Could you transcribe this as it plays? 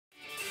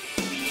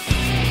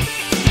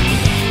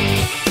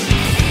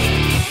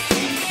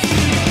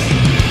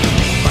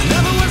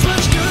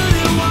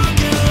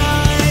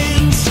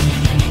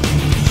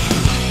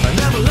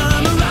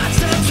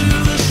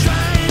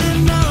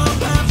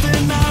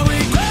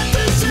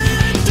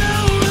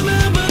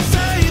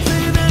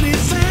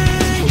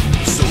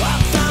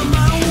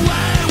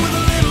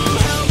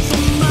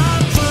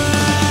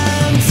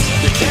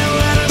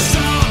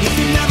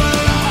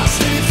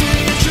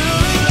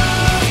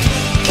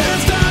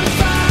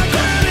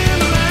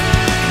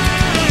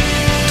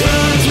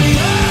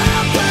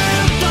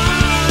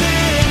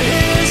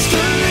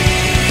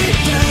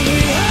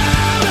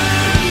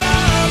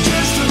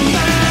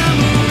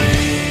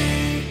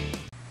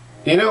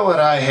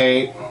I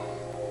hate?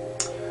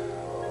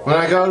 When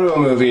I go to a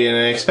movie and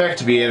I expect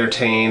to be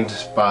entertained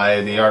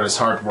by the artist's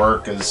hard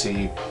work as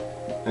he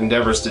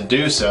endeavors to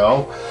do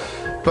so,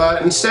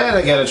 but instead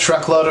I get a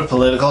truckload of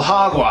political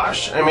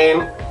hogwash. I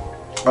mean,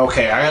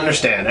 okay, I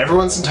understand.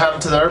 Everyone's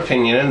entitled to their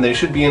opinion and they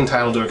should be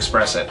entitled to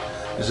express it.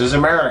 This is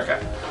America.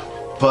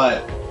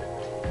 But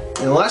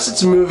unless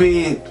it's a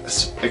movie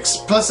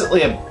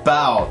explicitly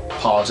about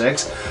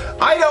politics,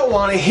 I don't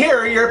want to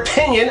hear your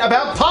opinion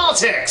about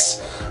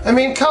politics! I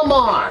mean, come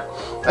on!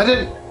 I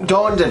didn't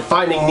go into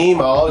Finding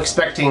Nemo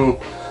expecting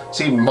to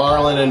see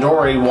Marlin and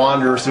Dory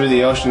wander through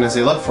the ocean as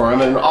they look for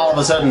him and all of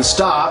a sudden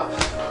stop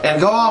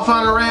and go off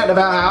on a rant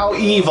about how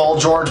evil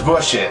George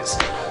Bush is.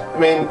 I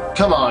mean,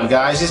 come on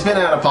guys, he's been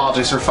out of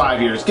politics for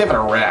 5 years, give it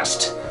a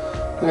rest.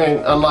 I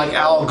mean, unlike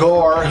Al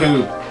Gore,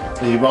 who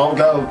he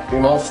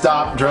won't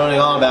stop droning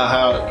on about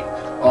how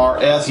our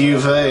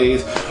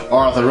SUVs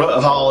are the root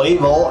of all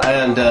evil,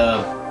 and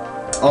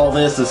all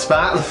this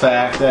despite the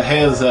fact that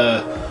his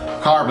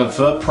carbon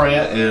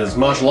footprint is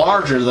much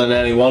larger than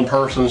any one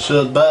person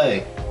should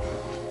be.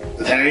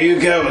 There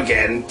you go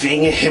again,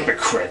 being a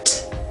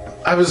hypocrite.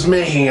 I was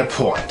making a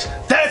point.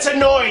 That's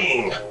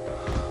annoying!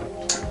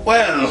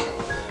 Well,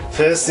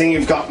 first thing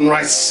you've gotten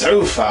right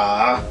so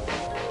far.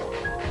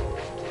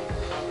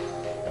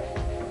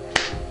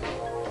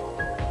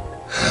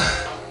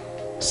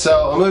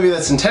 So, a movie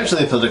that's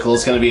intentionally political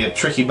is going to be a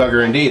tricky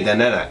bugger indeed, then,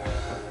 isn't it?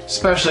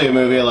 Especially a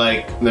movie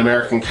like The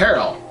American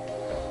Carol,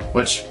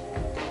 which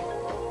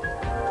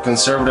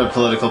conservative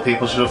political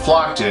people should have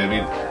flocked to. I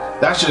mean,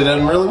 that should have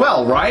done really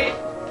well, right?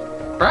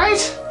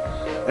 Right?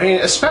 I mean,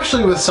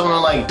 especially with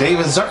someone like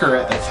David Zucker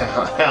at the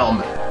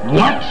helm.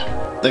 What?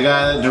 The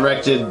guy that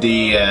directed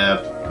the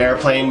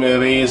Airplane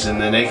movies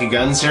and the Naked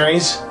Gun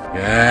series.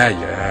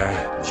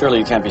 Yeah. Surely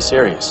you can't be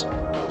serious.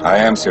 I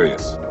am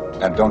serious.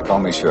 And don't call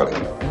me Shirley.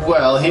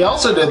 Well, he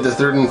also did the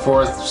third and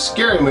fourth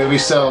Scary movie,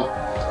 so...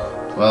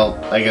 Well,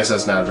 I guess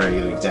that's not a very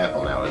good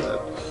example now, is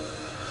it?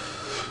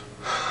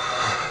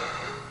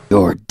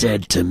 You're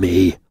dead to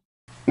me.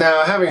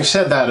 Now, having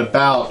said that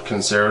about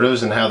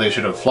conservatives and how they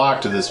should have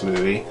flocked to this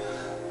movie,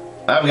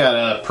 I've got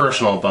a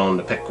personal bone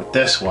to pick with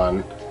this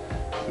one.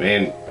 I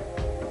mean,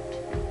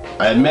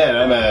 I admit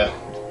I'm a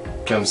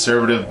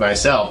conservative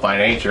myself by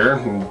nature.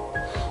 And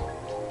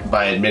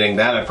by admitting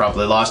that, I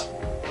probably lost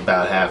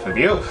about half of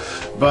you.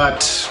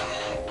 But,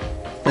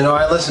 you know,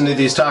 I listen to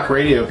these talk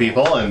radio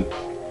people and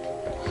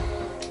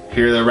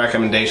hear their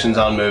recommendations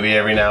on movie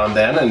every now and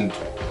then, and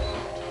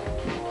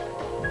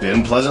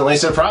been pleasantly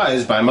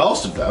surprised by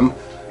most of them.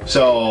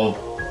 So,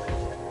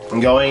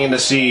 going in to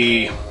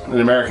see An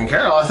American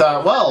Carol, I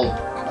thought,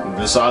 well,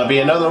 this ought to be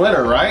another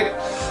winner, right?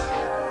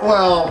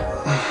 Well,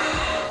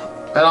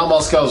 it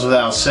almost goes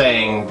without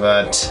saying,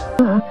 but...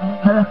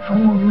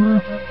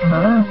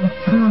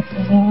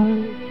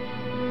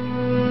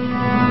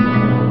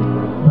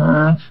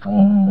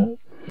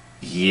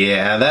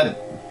 Yeah,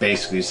 that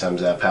basically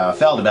sums up how I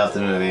felt about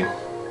the movie.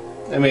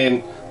 I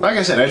mean, like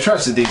I said, I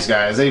trusted these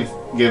guys. They've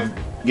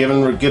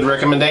given good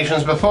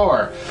recommendations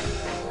before.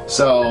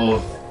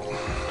 So,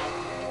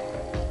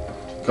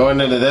 going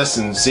into this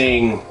and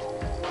seeing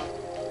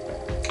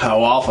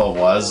how awful it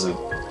was,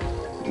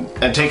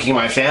 and taking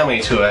my family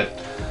to it,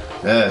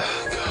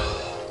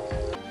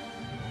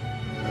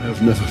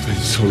 I've never been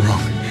so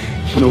wrong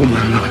in all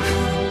my life.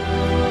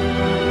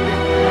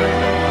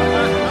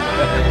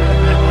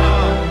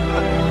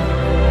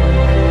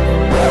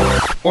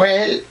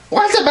 Well,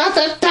 what about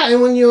that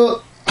time when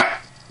you...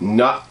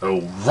 Not a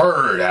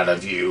word out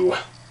of you.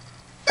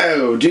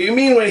 Oh, do you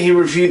mean when he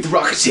reviewed The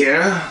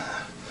Rocketeer?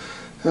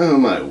 Oh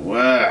my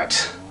word.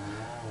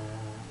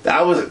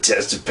 That was a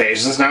test of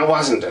patience now,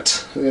 wasn't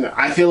it?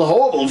 I feel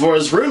horrible for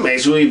his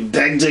roommates who he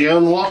begged to go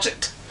and watch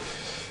it.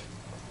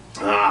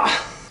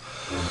 Ah.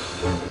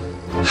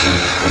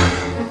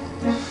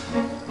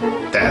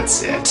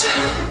 That's it.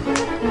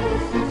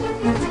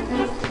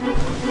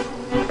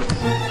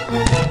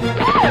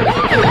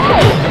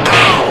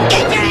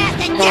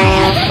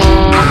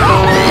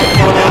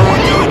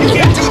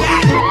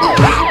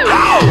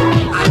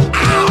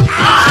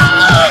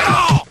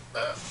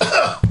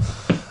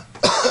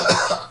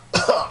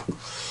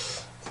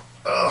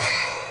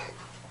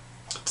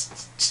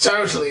 It's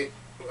totally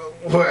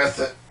worth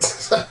it.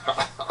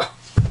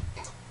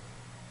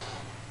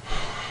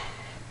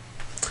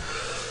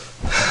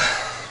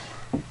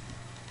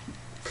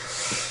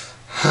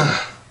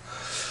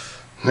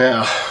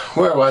 Now,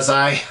 where was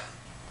I?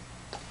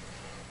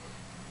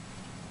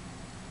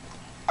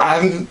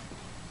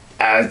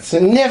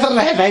 Never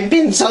have I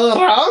been so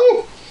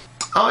wrong.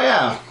 Oh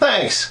yeah,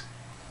 thanks.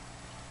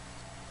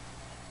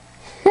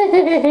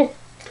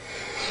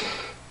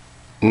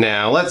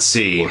 Now, let's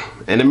see.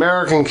 An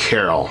American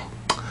Carol.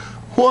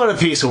 What a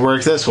piece of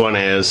work this one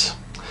is.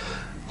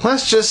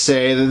 Let's just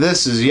say that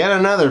this is yet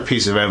another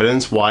piece of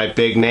evidence why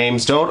big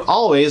names don't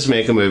always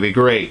make a movie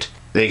great.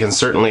 They can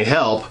certainly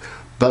help,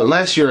 but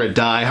unless you're a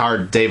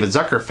die-hard David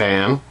Zucker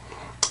fan,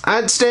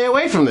 I'd stay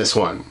away from this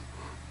one.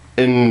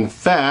 In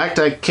fact,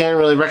 I can't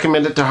really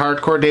recommend it to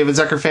hardcore David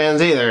Zucker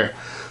fans either,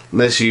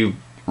 unless you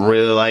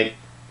really like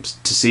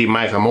to see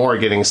Michael Moore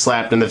getting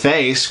slapped in the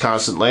face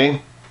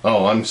constantly.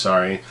 Oh, I'm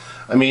sorry.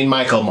 I mean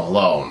Michael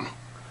Malone.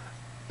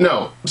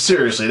 No,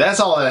 seriously, that's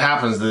all that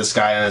happens to this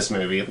guy in this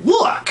movie.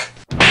 Look!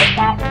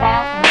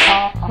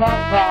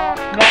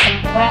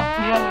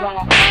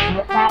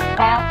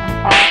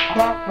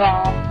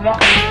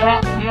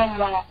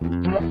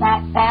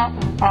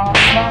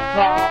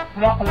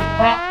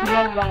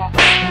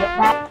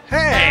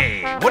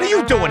 Hey, what are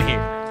you doing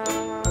here?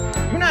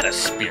 You're not a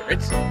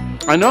spirit.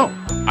 I know.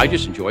 I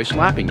just enjoy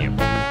slapping you.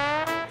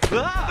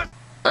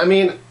 I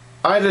mean,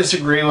 I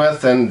disagree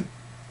with and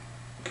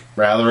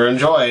rather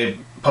enjoy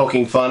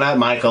poking fun at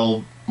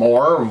Michael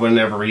Moore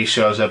whenever he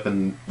shows up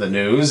in the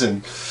news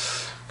and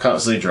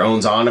constantly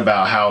drones on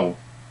about how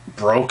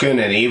broken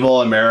and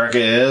evil America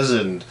is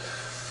and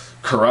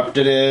corrupt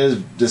it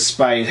is,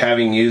 despite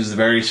having used the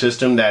very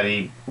system that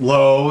he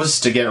loathes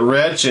to get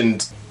rich.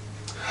 And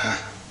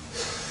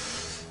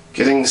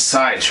Getting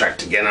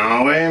sidetracked again,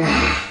 are we?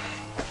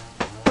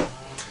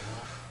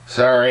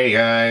 sorry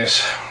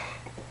guys,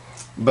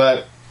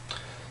 but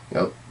you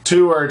know,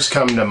 two words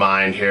come to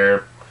mind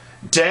here: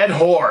 dead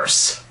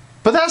horse.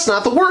 But that's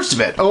not the worst of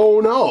it.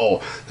 Oh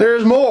no,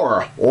 there's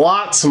more,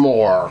 lots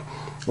more.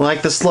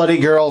 Like the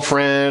slutty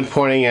girlfriend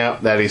pointing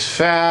out that he's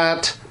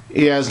fat,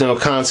 he has no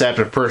concept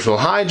of personal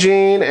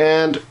hygiene,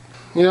 and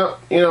you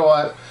know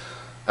what?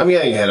 I'm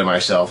getting ahead of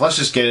myself. Let's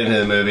just get into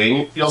the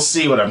movie. You'll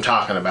see what I'm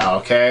talking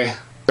about, okay?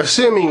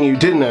 Assuming you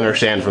didn't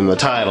understand from the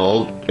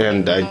title,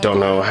 and I don't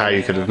know how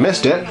you could have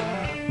missed it,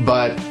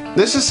 but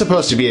this is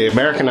supposed to be an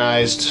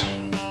Americanized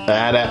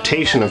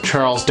adaptation of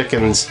Charles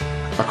Dickens'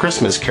 A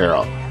Christmas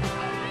Carol.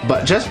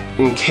 But just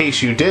in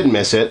case you did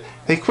miss it,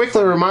 they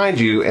quickly remind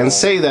you and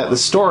say that the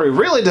story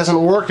really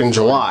doesn't work in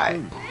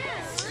July.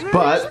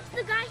 But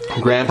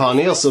Grandpa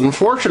Nielsen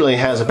fortunately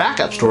has a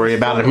backup story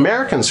about an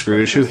American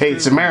Scrooge who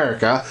hates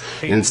America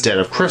instead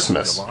of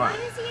Christmas.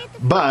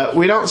 But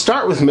we don't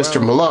start with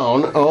Mr.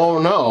 Malone, oh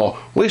no.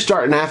 We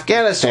start in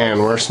Afghanistan,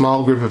 where a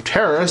small group of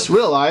terrorists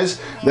realize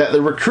that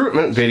the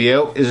recruitment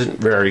video isn't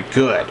very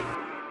good.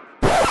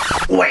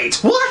 Wait,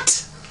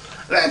 what?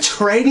 The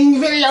training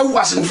video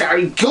wasn't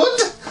very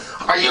good?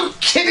 Are you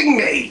kidding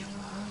me?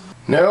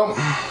 No,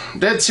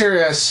 dead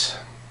serious.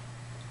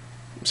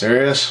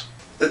 Serious?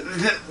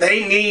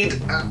 They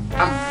need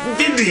a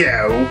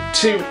video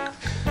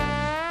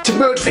to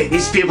motivate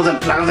these people to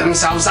blow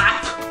themselves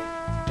up.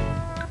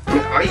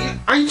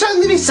 Are you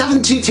telling me this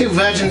 722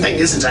 Virgin thing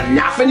isn't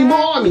enough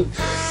anymore? I mean,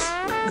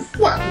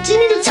 what? Do you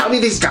mean to tell me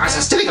these guys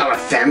are sitting on a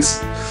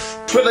fence,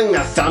 twiddling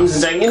their thumbs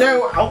and saying, you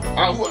know,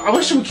 I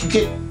wish we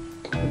could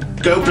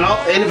go blow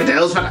up the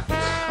infidels, but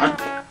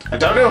I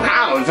don't know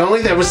how. If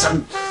only there was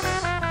some,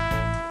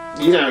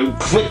 you know,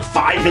 quick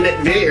 5-minute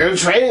video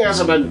training us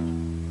about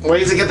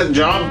ways to get the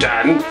job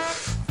done,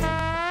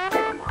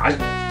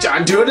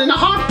 I'd do it in a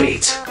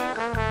heartbeat.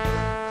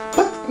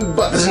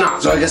 But there's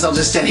not, so I guess I'll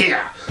just sit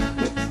here.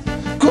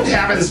 Good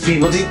heavens,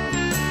 people, do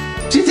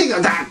you think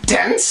I'm that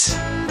dense?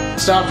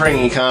 Stop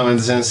bringing common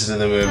sense into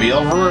the movie.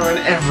 You'll ruin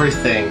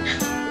everything.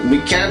 We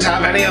can't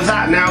have any of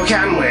that now,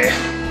 can we?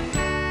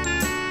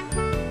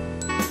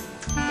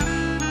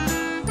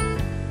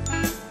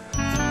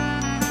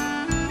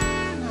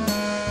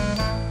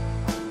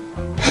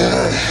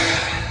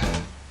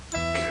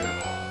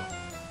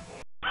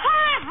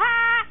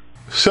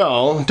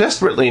 So,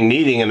 desperately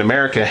needing an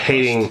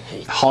America-hating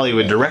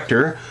Hollywood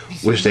director,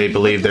 which they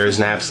believe there is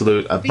an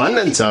absolute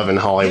abundance of in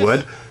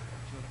Hollywood,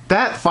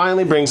 that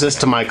finally brings us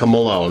to Michael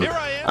Malone,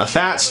 a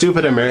fat,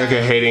 stupid,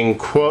 America-hating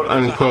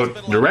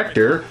quote-unquote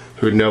director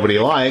who nobody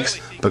likes,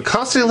 but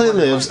constantly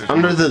lives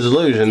under the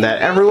delusion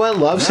that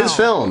everyone loves his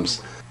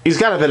films. He's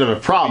got a bit of a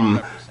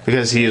problem,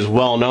 because he is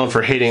well known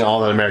for hating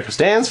all that America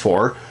stands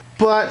for,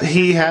 but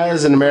he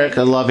has an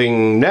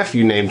America-loving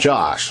nephew named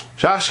Josh.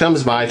 Josh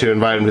comes by to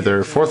invite him to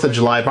their 4th of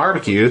July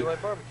barbecue,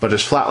 but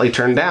is flatly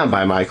turned down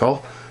by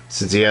Michael,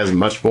 since he has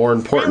much more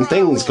important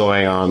things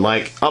going on,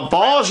 like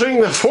abolishing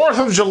the 4th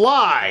of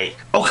July!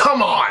 Oh,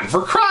 come on,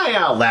 for crying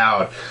out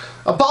loud!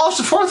 Abolish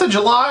the 4th of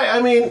July?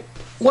 I mean,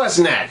 what's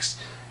next?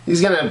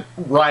 He's gonna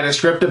write a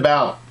script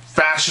about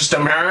fascist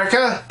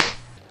America?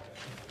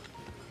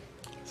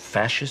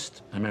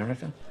 Fascist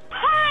America?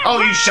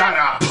 Oh, you shut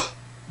up!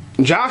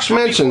 Josh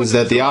mentions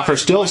that the offer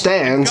still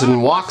stands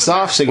and walks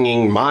off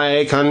singing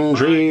 "My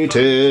Country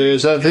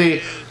 'Tis of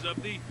Thee,"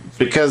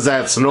 because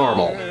that's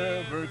normal.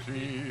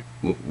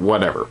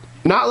 Whatever.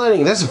 Not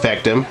letting this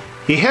affect him,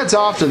 he heads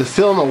off to the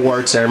film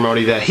award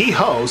ceremony that he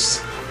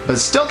hosts, but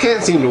still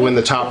can't seem to win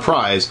the top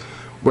prize,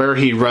 where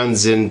he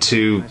runs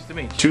into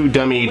two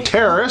dummy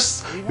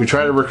terrorists who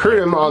try to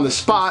recruit him on the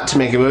spot to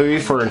make a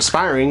movie for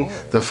inspiring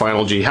the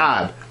final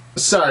jihad.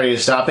 Sorry to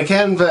stop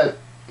again, but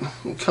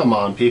come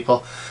on,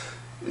 people.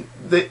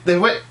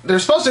 They're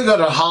supposed to go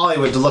to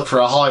Hollywood to look for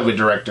a Hollywood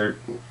director.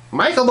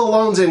 Michael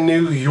Malone's in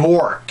New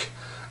York.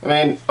 I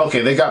mean, okay,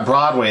 they got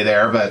Broadway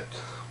there, but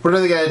what are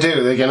they going to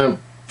do? They're going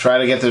to try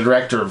to get the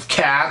director of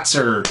Cats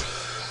or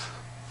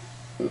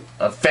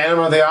a Phantom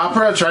of the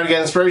Opera, try to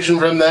get inspiration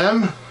from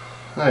them?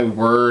 My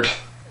word.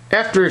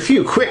 After a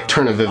few quick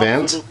turn of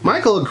events,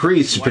 Michael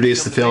agrees to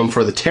produce the film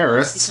for the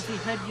terrorists,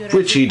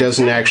 which he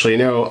doesn't actually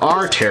know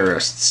are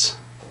terrorists.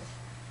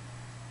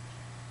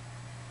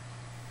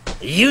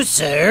 You,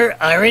 sir,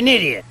 are an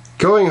idiot.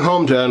 Going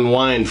home to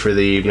unwind for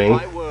the evening,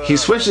 he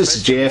switches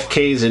to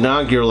JFK's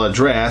inaugural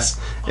address,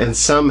 and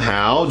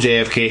somehow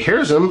JFK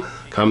hears him,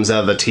 comes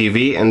out of the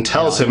TV, and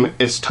tells him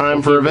it's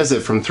time for a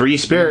visit from three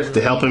spirits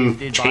to help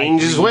him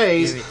change his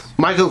ways.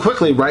 Michael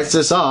quickly writes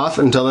this off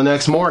until the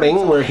next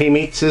morning, where he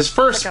meets his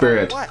first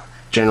spirit,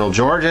 General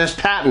George S.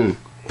 Patton.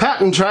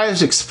 Patton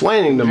tries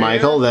explaining to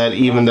Michael that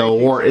even though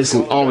war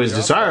isn't always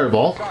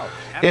desirable,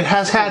 it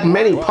has had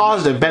many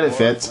positive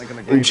benefits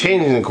in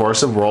changing the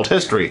course of world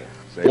history.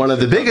 One of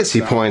the biggest he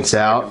points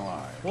out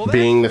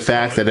being the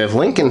fact that if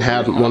Lincoln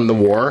hadn't won the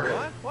war,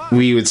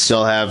 we would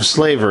still have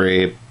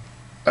slavery.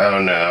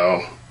 Oh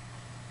no.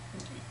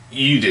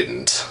 You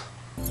didn't.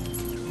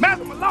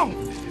 Master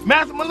Malone!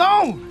 Master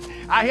Malone!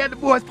 I had the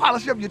boys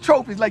polish up your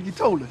trophies like you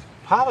told us.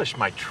 Polish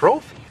my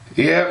trophy?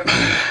 Yep,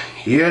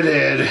 you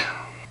did.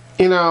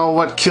 You know,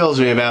 what kills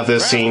me about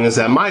this scene is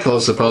that Michael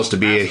is supposed to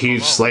be a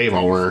huge slave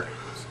owner,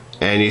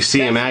 and you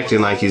see him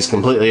acting like he's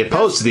completely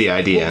opposed to the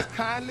idea.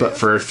 But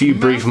for a few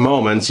brief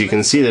moments, you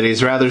can see that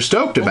he's rather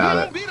stoked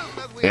about it.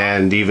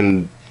 And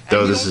even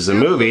though this is a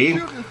movie,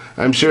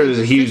 I'm sure there's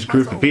a huge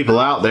group of people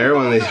out there,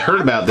 when they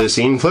heard about this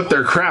scene, flipped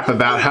their crap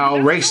about how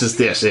racist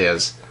this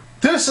is.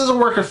 This is a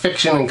work of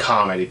fiction and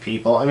comedy,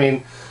 people. I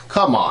mean,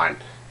 come on.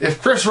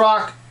 If Chris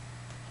Rock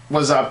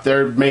was up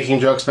there making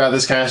jokes about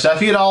this kind of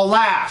stuff, you'd all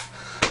laugh.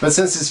 But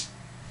since it's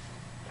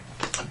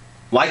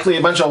likely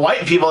a bunch of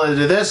white people that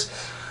did this,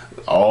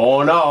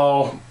 oh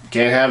no,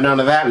 can't have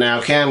none of that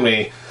now, can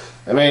we?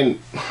 I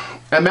mean,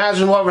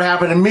 imagine what would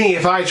happen to me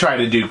if I tried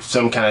to do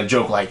some kind of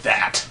joke like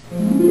that.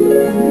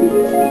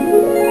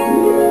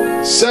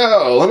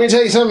 So, let me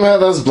tell you something about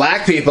those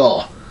black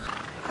people.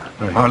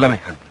 Oh, let me.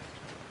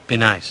 Be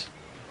nice.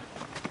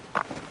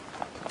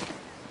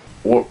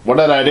 What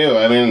did I do?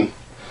 I mean,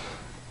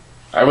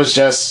 I was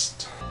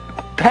just...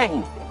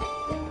 Pain.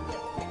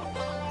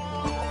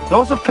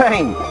 Those are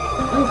pain.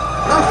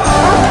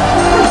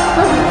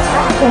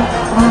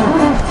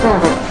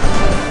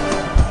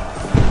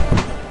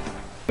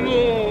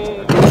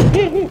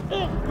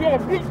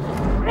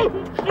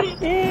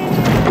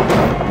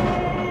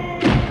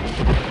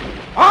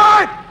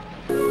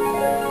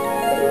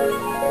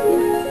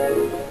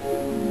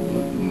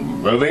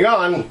 Moving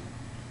on.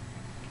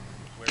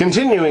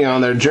 Continuing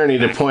on their journey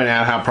to point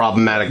out how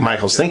problematic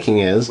Michael's thinking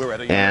is,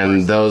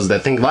 and those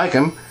that think like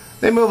him,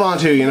 they move on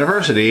to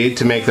university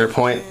to make their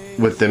point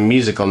with the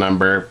musical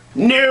number.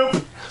 Nope!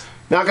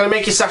 Not gonna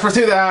make you suffer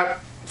through that.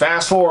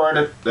 Fast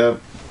forward.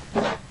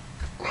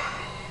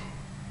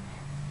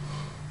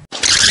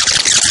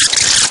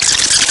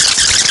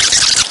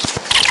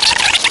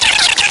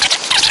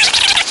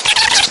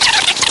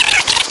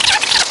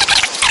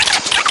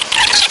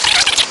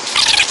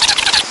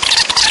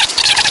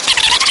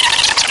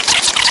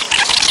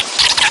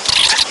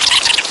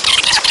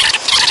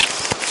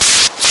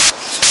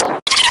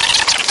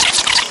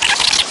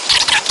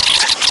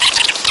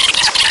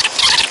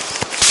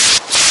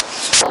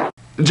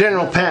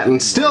 General Patton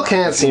still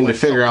can't seem to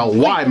figure out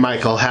why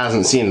Michael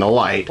hasn't seen the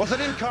light,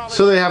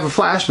 so they have a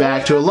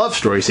flashback to a love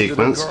story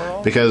sequence,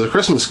 because A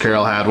Christmas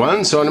Carol had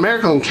one, so An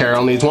American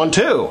Carol needs one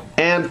too.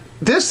 And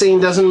this scene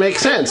doesn't make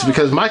sense,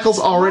 because Michael's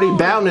already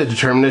bound and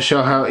determined to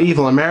show how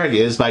evil America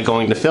is by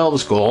going to film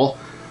school,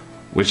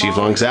 which he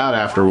flunks out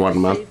after 1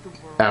 month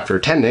after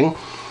attending,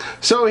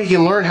 so he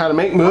can learn how to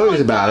make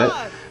movies about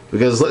it,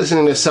 because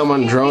listening to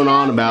someone drone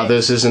on about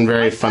this isn't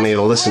very funny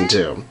to listen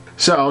to.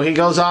 So he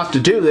goes off to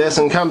do this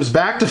and comes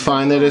back to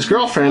find that his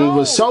girlfriend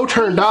was so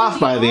turned off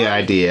by the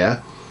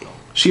idea,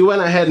 she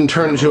went ahead and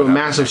turned into a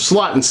massive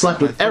slut and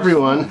slept with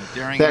everyone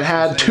that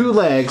had 2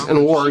 legs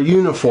and wore a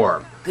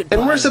uniform.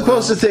 And we're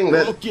supposed to think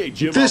that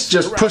this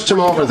just pushed him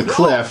over the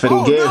cliff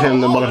and gave him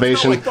the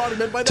motivation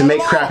to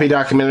make crappy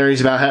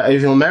documentaries about how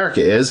evil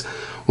America is,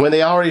 when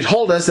they already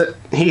told us that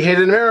he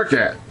hated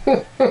America.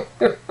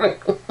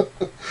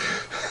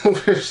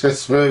 Wish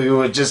this movie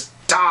would just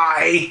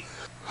die.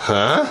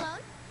 Huh?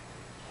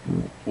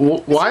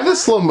 Why the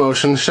slow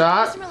motion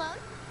shot?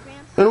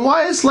 And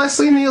why is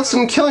Leslie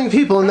Nielsen killing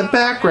people in the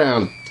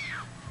background?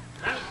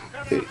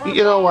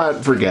 You know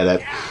what? Forget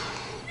it.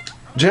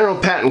 General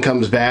Patton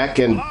comes back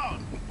and...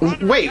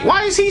 Wait,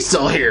 why is he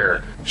still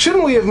here?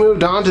 Shouldn't we have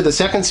moved on to the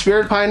second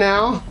spirit by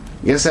now?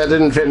 Guess that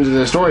didn't fit into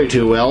the story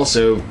too well,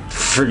 so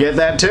forget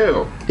that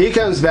too. He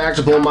comes back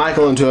to pull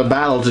Michael into a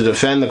battle to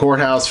defend the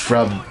courthouse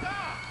from...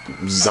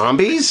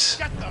 zombies?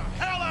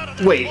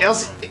 Wait,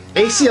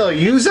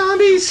 ACLU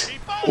zombies?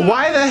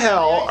 Why the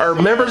hell are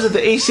members of the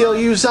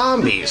ACLU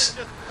zombies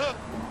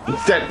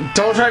that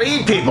don't try to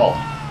eat people?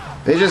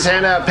 They just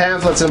hand out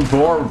pamphlets and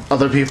bore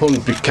other people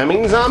into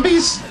becoming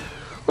zombies?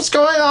 What's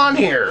going on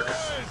here?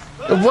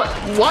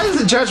 Why is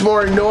the judge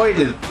more annoyed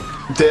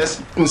at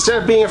this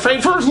instead of being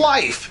afraid for his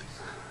life?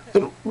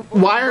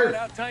 Why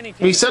are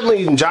we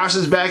suddenly in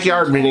Josh's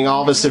backyard meeting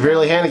all of his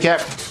severely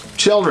handicapped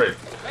children?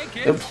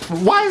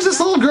 Why is this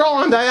little girl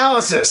on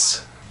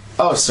dialysis?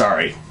 Oh,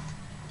 sorry.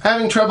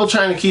 Having trouble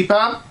trying to keep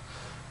up?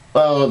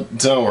 Well,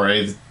 don't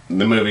worry,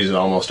 the movie's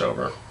almost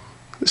over.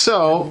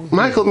 So,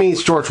 Michael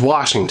meets George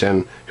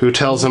Washington, who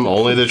tells him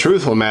only the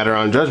truth will matter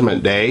on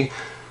Judgment Day,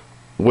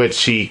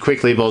 which he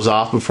quickly blows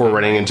off before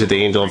running into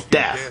the Angel of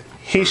Death.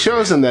 He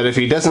shows him that if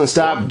he doesn't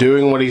stop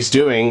doing what he's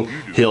doing,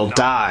 he'll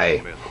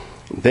die.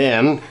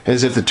 Then,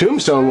 as if the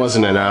tombstone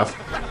wasn't enough,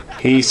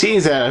 he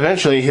sees that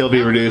eventually he'll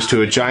be reduced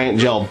to a giant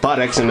gel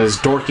buttocks in his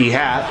dorky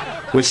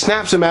hat, which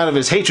snaps him out of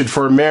his hatred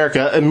for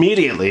America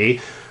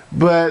immediately.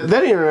 But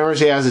then he remembers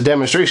he has a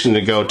demonstration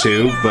to go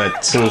to,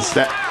 but since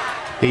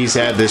he's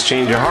had this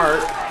change of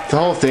heart, the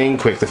whole thing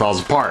quickly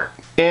falls apart.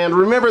 And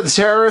remember the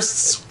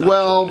terrorists?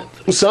 Well,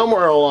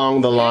 somewhere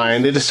along the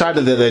line, they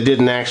decided that they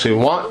didn't actually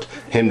want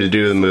him to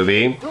do the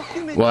movie.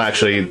 Well,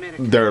 actually,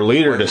 their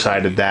leader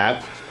decided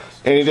that.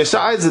 And he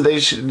decides that they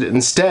should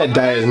instead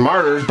die as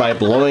martyrs by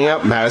blowing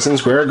up Madison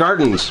Square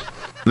Gardens.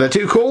 The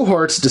two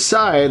cohorts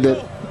decide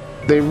that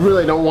they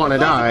really don't want to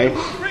die,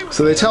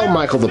 so they tell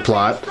Michael the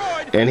plot,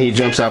 and he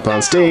jumps up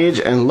on stage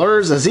and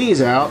lures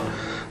Aziz out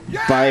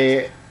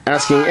by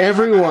asking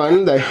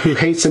everyone who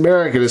hates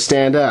America to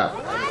stand up,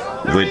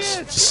 which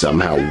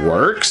somehow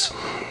works.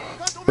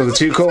 The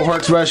two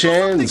cohorts rush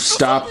in and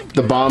stop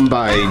the bomb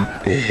by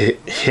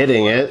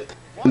hitting it.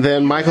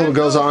 Then Michael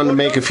goes on to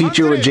make a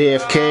feature with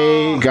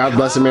JFK, God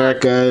Bless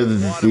America,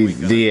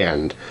 the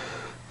end.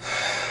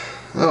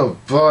 Oh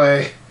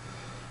boy.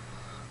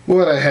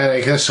 What a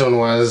headache this one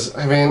was.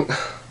 I mean,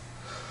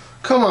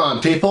 come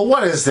on people,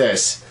 what is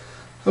this?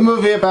 A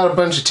movie about a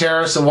bunch of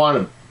terrorists that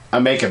want to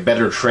make a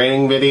better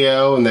training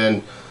video and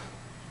then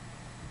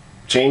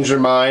change their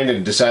mind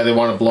and decide they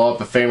want to blow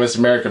up a famous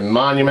American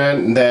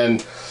monument and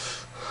then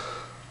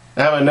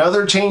have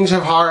another change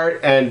of heart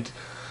and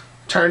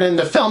turn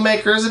into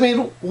filmmakers. I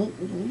mean,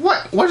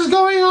 what is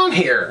going on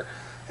here?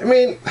 I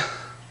mean,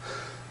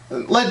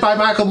 led by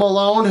Michael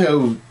Malone,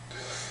 who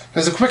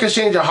has the quickest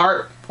change of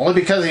heart only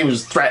because he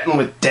was threatened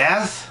with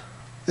death.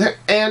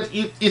 And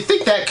you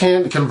think that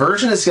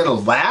conversion is going to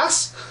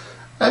last?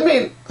 I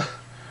mean,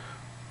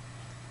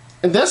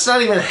 and that's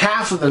not even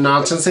half of the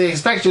nonsense they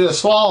expect you to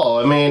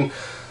swallow. I mean,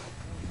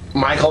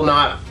 Michael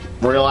not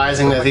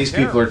realizing that these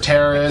people are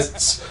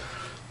terrorists,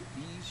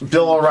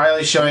 Bill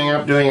O'Reilly showing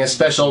up doing a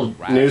special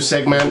news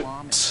segment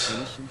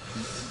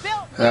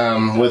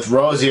with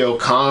Rosie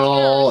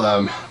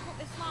O'Connell,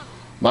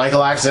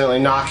 Michael accidentally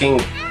knocking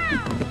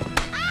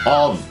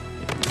all of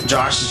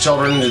Josh's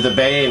children into the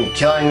bay and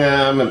killing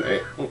them,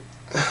 and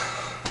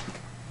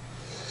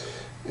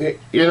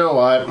you know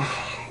what?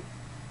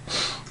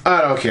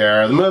 I don't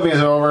care. The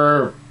movie's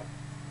over,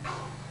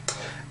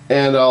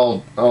 and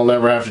I'll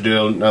never have to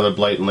do another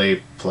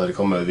blatantly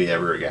political movie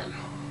ever again.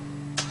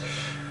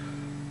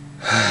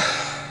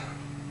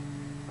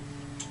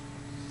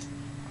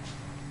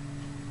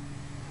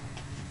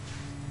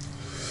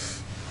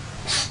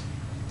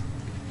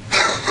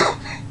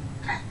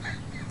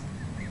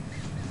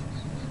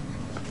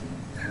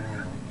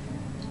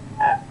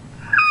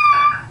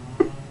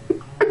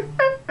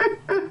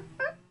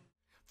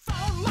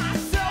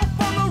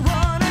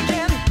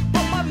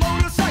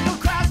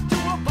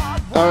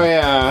 Oh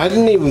yeah, I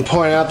didn't even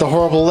point out the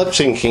horrible lip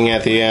syncing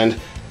at the end.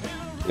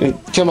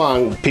 Come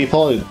on,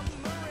 people.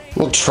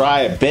 We'll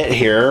try a bit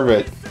here,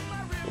 but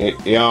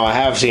you know, I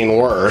have seen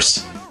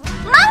worse.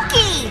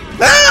 Monkey!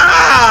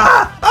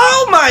 Ah!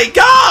 Oh my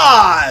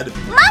God!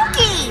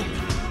 Monkey!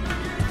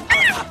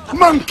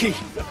 Monkey!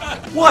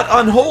 What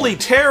unholy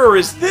terror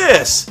is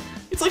this?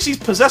 It's like she's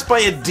possessed by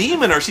a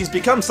demon or she's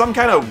become some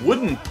kind of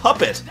wooden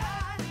puppet.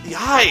 The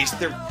eyes,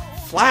 they're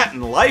flat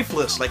and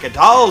lifeless like a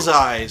doll's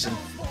eyes. And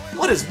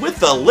what is with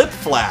the lip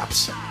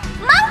flaps?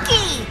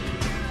 Monkey!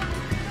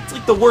 It's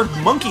like the word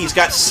monkey's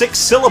got 6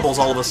 syllables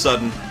all of a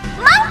sudden.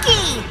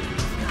 Monkey!